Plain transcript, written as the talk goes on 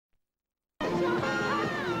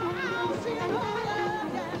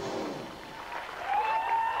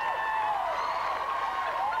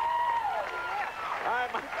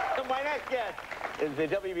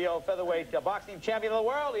the WBO featherweight boxing champion of the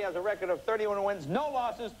world. He has a record of 31 wins, no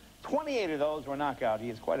losses. 28 of those were knockout. He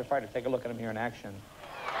is quite a fighter. Take a look at him here in action.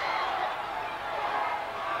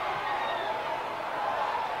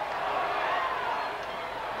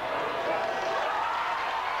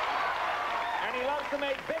 And he loves to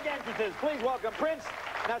make big entrances. Please welcome Prince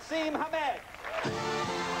Naseem Hamed.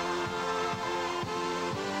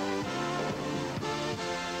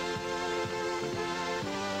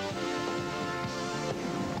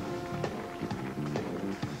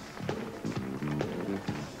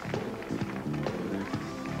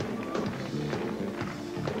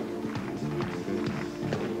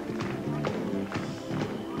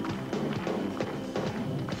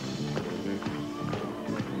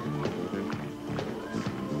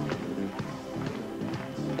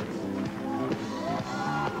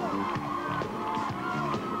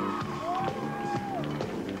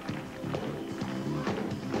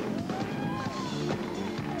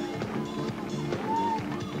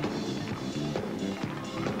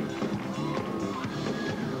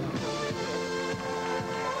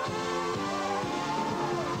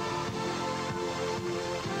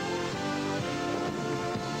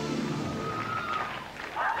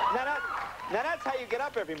 Now that's how you get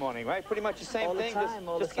up every morning, right? Pretty much the same thing.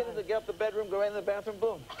 Just get up the bedroom, go right in the bathroom,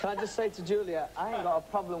 boom. Can I just say to Julia, I ain't got a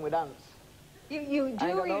problem with ants. You do I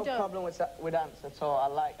ain't got no problem with ants at all. I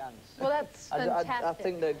like ants. Well, that's fantastic. I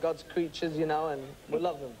think they're God's creatures, you know, and we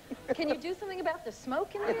love them. Can you do something about the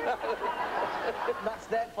smoke in there? That's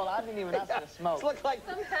their fault. I didn't even ask for the smoke. It looks like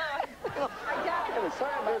somehow I got it.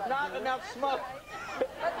 Sorry, there's not enough smoke.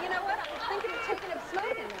 But you know what? I'm thinking of taking up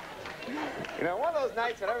smoking. You know, one of those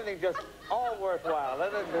nights when everything's just all worthwhile. Now,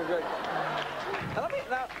 we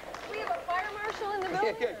have a fire marshal in the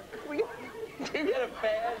building. Can you get a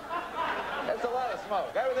fan? That's a lot of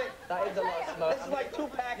smoke. Everything. That is a lot of smoke. This is like 2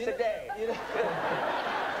 packs a day.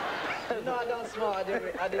 No, I don't smoke.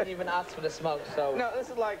 I didn't even ask for the smoke, so... No, this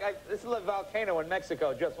is like a volcano in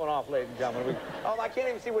Mexico just went off, ladies and gentlemen. Oh, I can't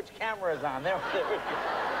even see which camera is on. There.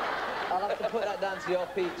 I'll have to put that down to your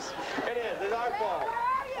peeps. It is. It's our fault.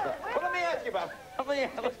 But let me ask you about it.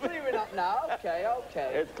 It's clear enough now. Okay,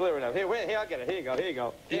 okay. It's clear enough. Here, I'll get it. Here you go. Here you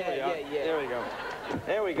go. Yeah. There we go.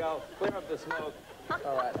 There we go. Clear up the smoke.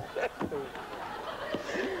 All right.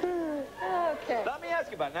 Okay. Let me ask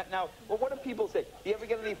you about it. Now, what do people say? Do you ever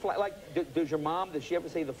get any does your mom, does she ever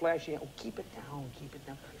say the flashy, oh, keep it down, keep it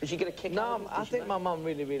down? Does she get a kick out of it? No, I think my mom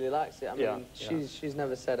really, really likes it. I mean, she's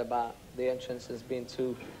never said about the entrances being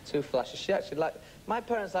too flashy. She actually my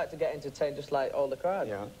parents like to get entertained just like all the crowd.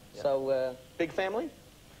 Yeah. So, big family?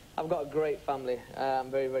 I've got a great family.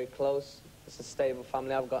 I'm very, very close. It's a stable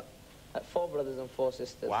family. I've got 4 brothers and 4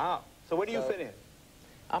 sisters. Wow. So where do you fit in?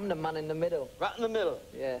 I'm the man in the middle. Right in the middle?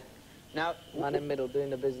 Yeah. Now, man in the middle, doing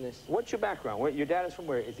the business. What's your background? Your dad is from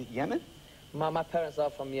where? Is it Yemen? My parents are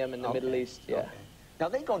from Yemen, the Middle East, yeah. Okay. Now,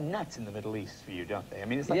 they go nuts in the Middle East for you, don't they? I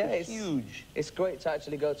mean, it's like huge... It's great to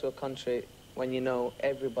actually go to a country when you know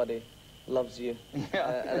everybody loves you and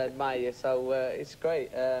admire you, so it's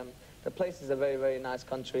great. The place is a very, very nice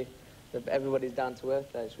country. Everybody's down to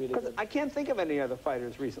earth there. It's really good. I can't think of any other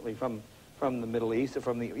fighters recently from the Middle East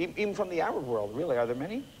or even from the Arab world, really. Are there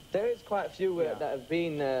many? There is quite a few that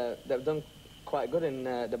have done quite good in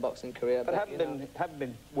the boxing career. But haven't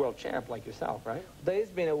been world champ like yourself, right? There has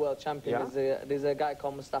been a world champion. Yeah? There's a guy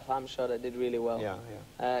called Mustafa Hamshaw that did really well.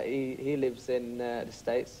 Yeah. He lives in the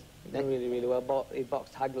States. He did really, really well. He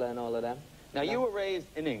boxed Hagler and all of them. Now, you were raised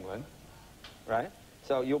in England, right?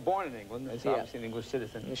 So you were born in England, as obviously an English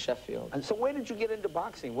citizen. In Sheffield. And so where did you get into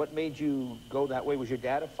boxing? What made you go that way? Was your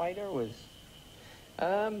dad a fighter?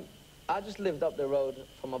 I just lived up the road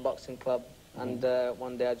from a boxing club, and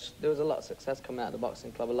one day there was a lot of success coming out of the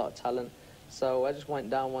boxing club, a lot of talent. So I just went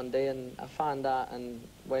down one day and I found out and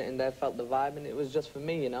went in there, felt the vibe, and it was just for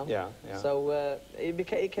me, you know? Yeah. So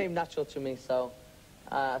it came natural to me, so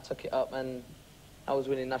I took it up, and I was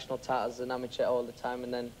winning national titles as an amateur all the time,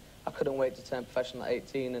 and then I couldn't wait to turn professional at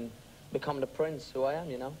 18 and become the prince who I am,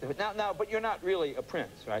 you know? Now, but you're not really a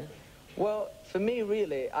prince, right? Well, for me,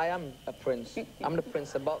 really, I am a prince. I'm the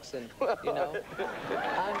prince of boxing, you know?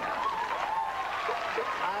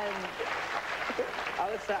 I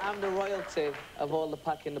would say I'm the royalty of all the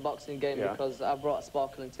pack in the boxing game because I brought a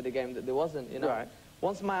sparkle into the game that there wasn't, you know? Right.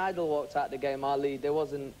 Once my idol walked out the game, Ali, it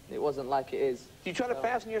wasn't like it is. Do you try to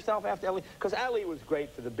fasten yourself after Ali? Because Ali was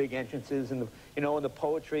great for the big entrances and and the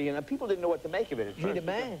poetry, and people didn't know what to make of it at first. You're the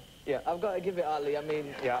man. Yeah. I've got to give it Ali. I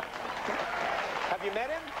mean. Yeah. Have you met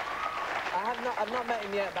him? I've not met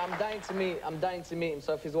him yet, but I'm dying to meet him.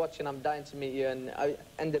 So if he's watching, I'm dying to meet you. And at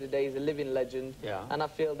the end of the day, he's a living legend. Yeah. And I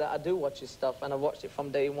feel that I do watch his stuff, and I've watched it from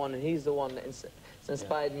day one. And he's the one that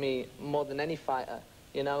inspired me more than any fighter,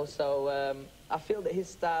 you know. So I feel that his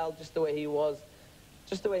style, just the way he was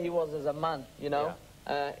as a man, you know,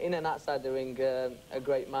 in and outside the ring, a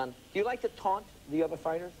great man. Do you like to taunt the other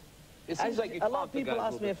fighters? It seems like you a lot of people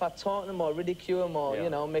ask me if I taunt them or ridicule them or, you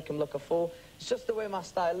know, make them look a fool. It's just the way my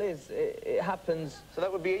style is. It happens. So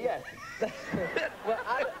that would be a yes. Well,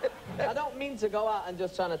 I don't mean to go out and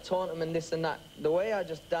just trying to taunt them and this and that. The way I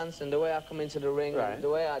just dance and the way I come into the ring, and the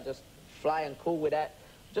way I just fly and cool with that,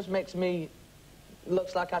 just makes me,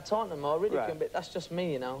 looks like I taunt them or ridicule them, but that's just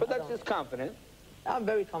me, you know. But that's just confident. I'm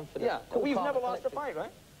very confident. Yeah, cool. You've never lost a fight,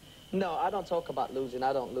 right? No, I don't talk about losing.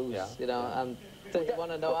 I don't lose, you know. You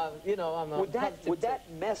want to know, you know, I'm would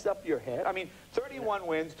that mess up your head? I mean, 31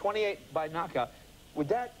 wins, 28 by knockout. Would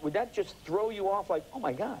that just throw you off like, oh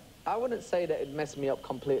my God? I wouldn't say that it'd mess me up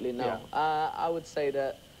completely, no. I would say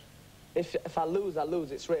that if I lose, I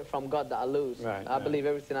lose. It's written from God that I lose. I believe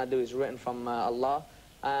everything I do is written from Allah.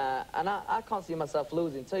 And I can't see myself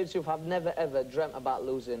losing. Tell you the truth, I've never ever dreamt about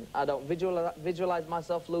losing. I don't visualize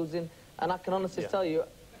myself losing. And I can honestly tell you,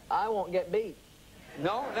 I won't get beat.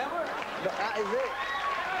 No, never? But that is it.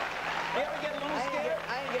 You ever get a little scared?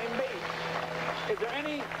 I ain't getting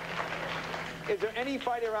beat. Is there any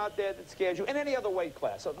fighter out there that scares you in any other weight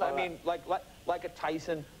class? So, I mean, like a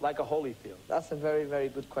Tyson, like a Holyfield? That's a very, very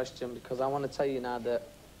good question, because I want to tell you now that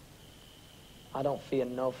I don't fear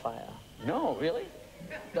no fighter. No, really?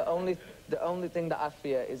 The only thing that I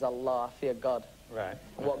fear is Allah. I fear God. Right.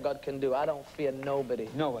 And what God can do. I don't fear nobody.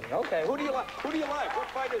 Nobody. Okay. Who do you like? Who do you like? What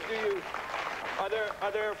fighters do you?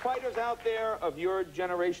 Are there fighters out there of your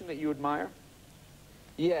generation that you admire?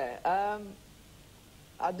 Yeah.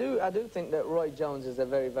 I do think that Roy Jones is a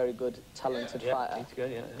very, very good, talented fighter. He's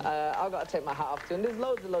good, yeah. I've got to take my hat off to him. There's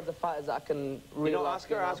loads of fighters that I can really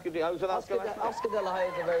Oscar de la Hoya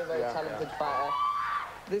is a very, very talented fighter.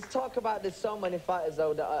 There's so many fighters,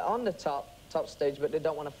 though, that are on the top stage, but they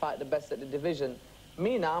don't want to fight the best at the division.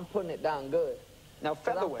 Me, now, I'm putting it down good. Now,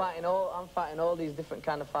 featherweight. I'm fighting all these different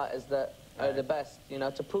kind of fighters that are the best, you know,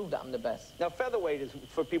 to prove that I'm the best. Now, featherweight is,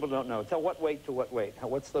 for people who don't know, tell what weight to what weight?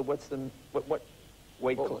 What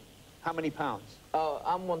weight class? How many pounds? Oh,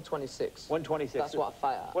 I'm 126. 126. That's what I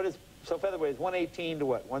fight at. So featherweight is 118 to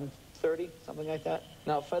what? 130? Something like that?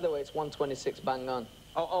 No, featherweight's 126 bang on.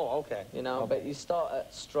 Oh, okay. You know, but you start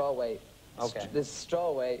at strawweight. Okay. There's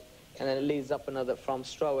strawweight, and then it leads up another from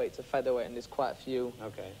strawweight to featherweight, and there's quite a few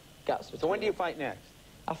gaps between. So when do you fight next?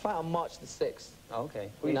 I fight on March the 6th. Okay.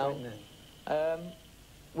 Who are you fighting next?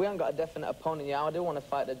 We haven't got a definite opponent yet. I do want to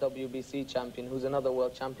fight the WBC champion, who's another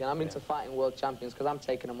world champion. I'm into fighting world champions because I'm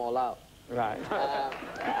taking them all out. Right.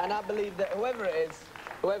 And I believe that whoever it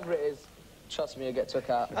is, trust me, you'll get took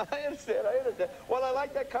out. I understand. Well, I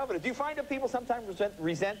like that confidence. Do you find that people sometimes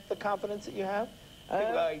resent the confidence that you have?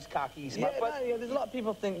 He's cocky, he's smart. There's a lot of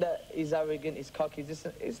people think that he's arrogant, he's cocky.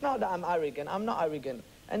 It's not that I'm arrogant. I'm not arrogant.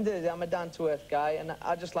 And I'm a down-to-earth guy, and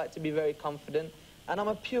I just like to be very confident. And I'm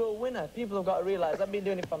a pure winner. People have got to realize I've been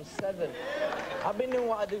doing it from 7. I've been doing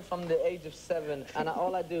what I do from the age of 7, and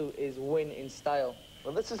all I do is win in style.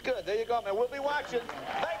 Well, this is good. There you go, man. We'll be watching.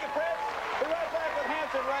 Thank you, Prince. We'll be right back with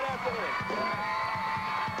Hanson right after this.